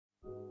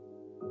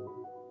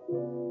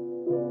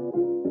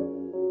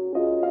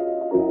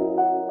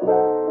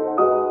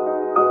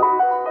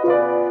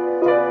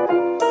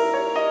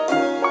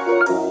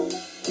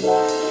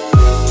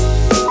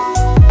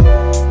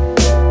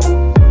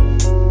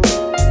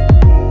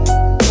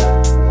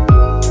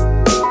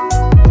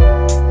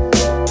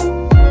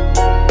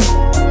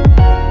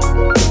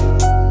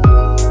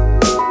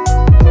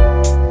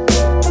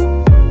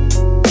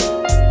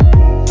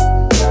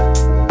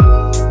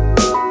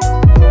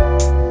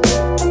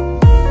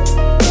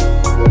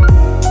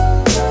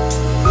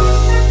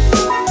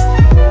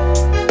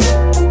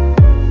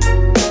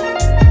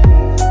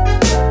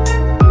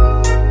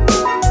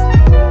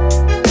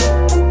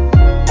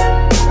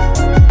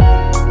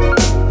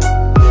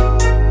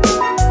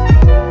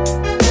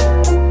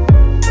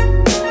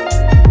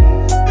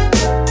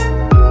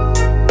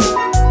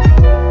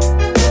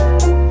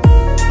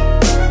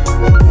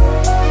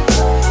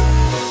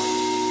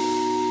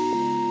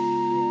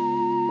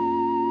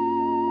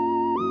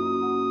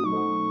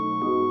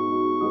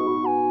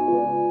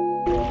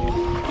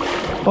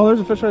Oh,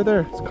 there's a fish right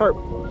there. It's carp.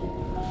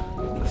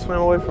 It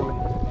swam away from me.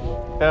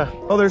 Yeah.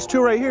 Oh, there's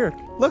two right here.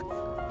 Look.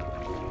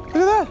 Look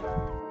at that.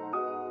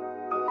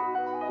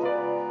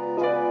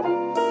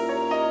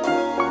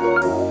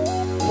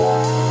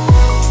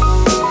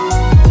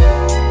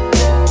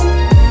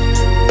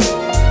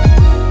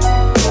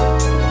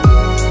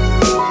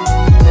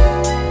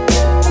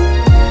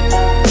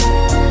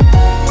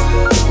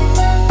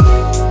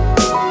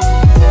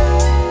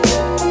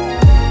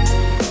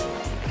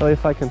 Tell you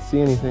if I can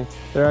see anything.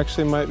 There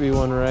actually might be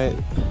one right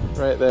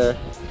there.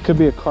 Could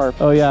be a carp.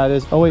 Oh yeah, it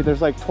is. Oh wait,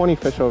 there's like 20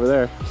 fish over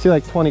there. I see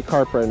like 20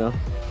 carp right now.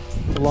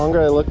 The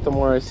longer I look, the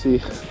more I see.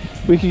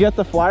 We could get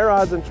the fly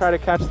rods and try to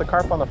catch the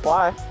carp on the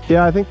fly.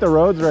 Yeah, I think the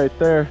road's right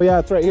there. But yeah,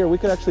 it's right here. We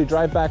could actually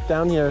drive back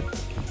down here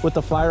with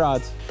the fly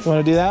rods. You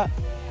want to do that?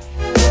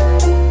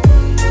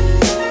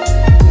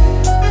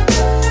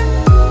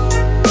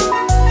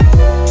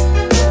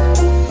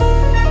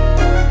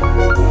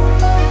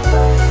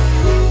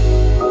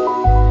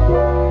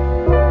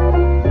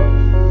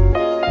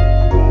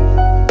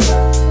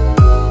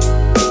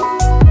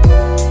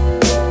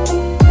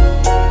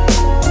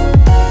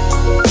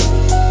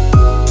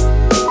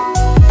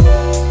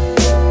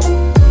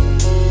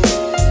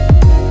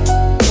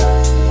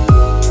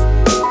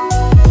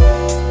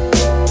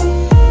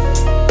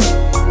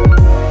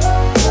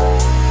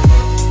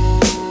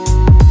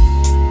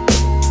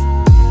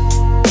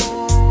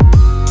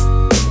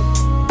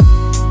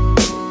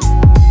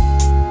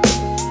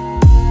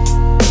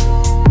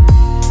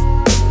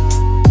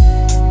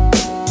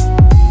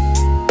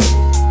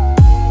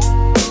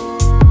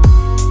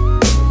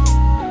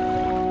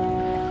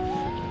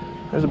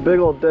 There's a big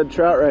old dead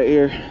trout right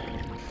here.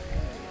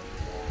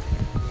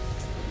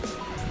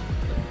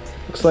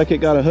 Looks like it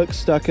got a hook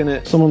stuck in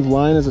it. Someone's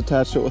line is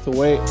attached to it with a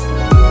weight.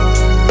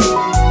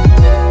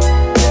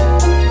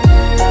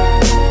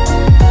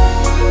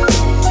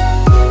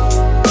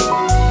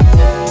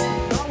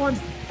 Got one.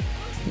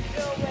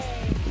 No way.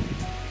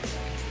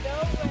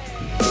 No way.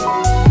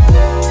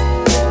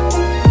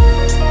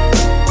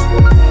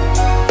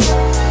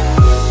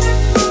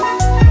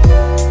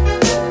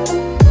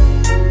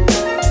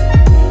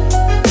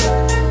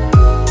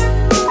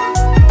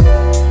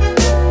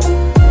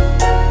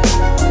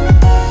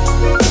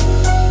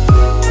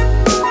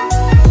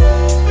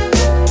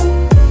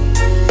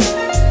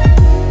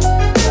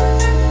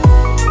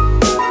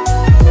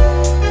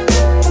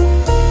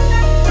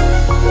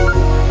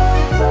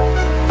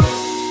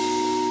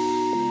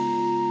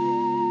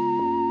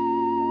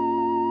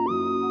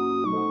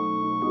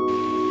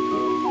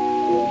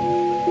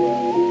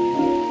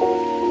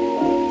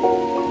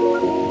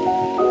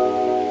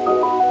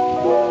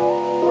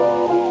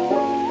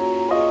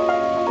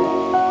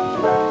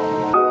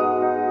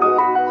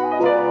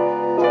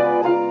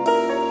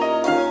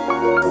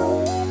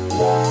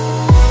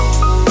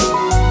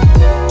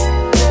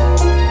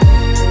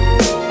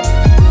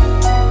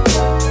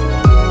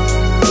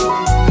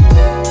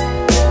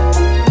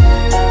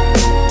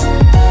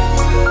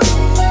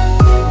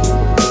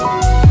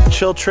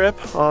 Chill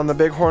trip on the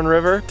Bighorn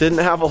River. Didn't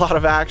have a lot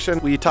of action.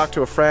 We talked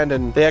to a friend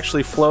and they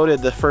actually floated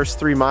the first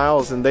 3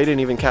 miles and they didn't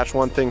even catch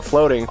one thing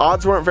floating.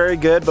 Odds weren't very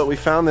good, but we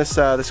found this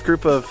this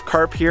group of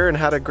carp here and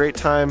had a great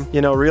time,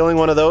 you know, reeling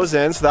one of those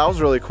in, so that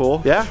was really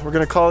cool. Yeah, we're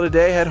gonna call it a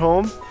day, head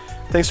home.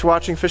 Thanks for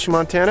watching Fishing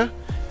Montana.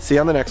 See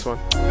you on the next one.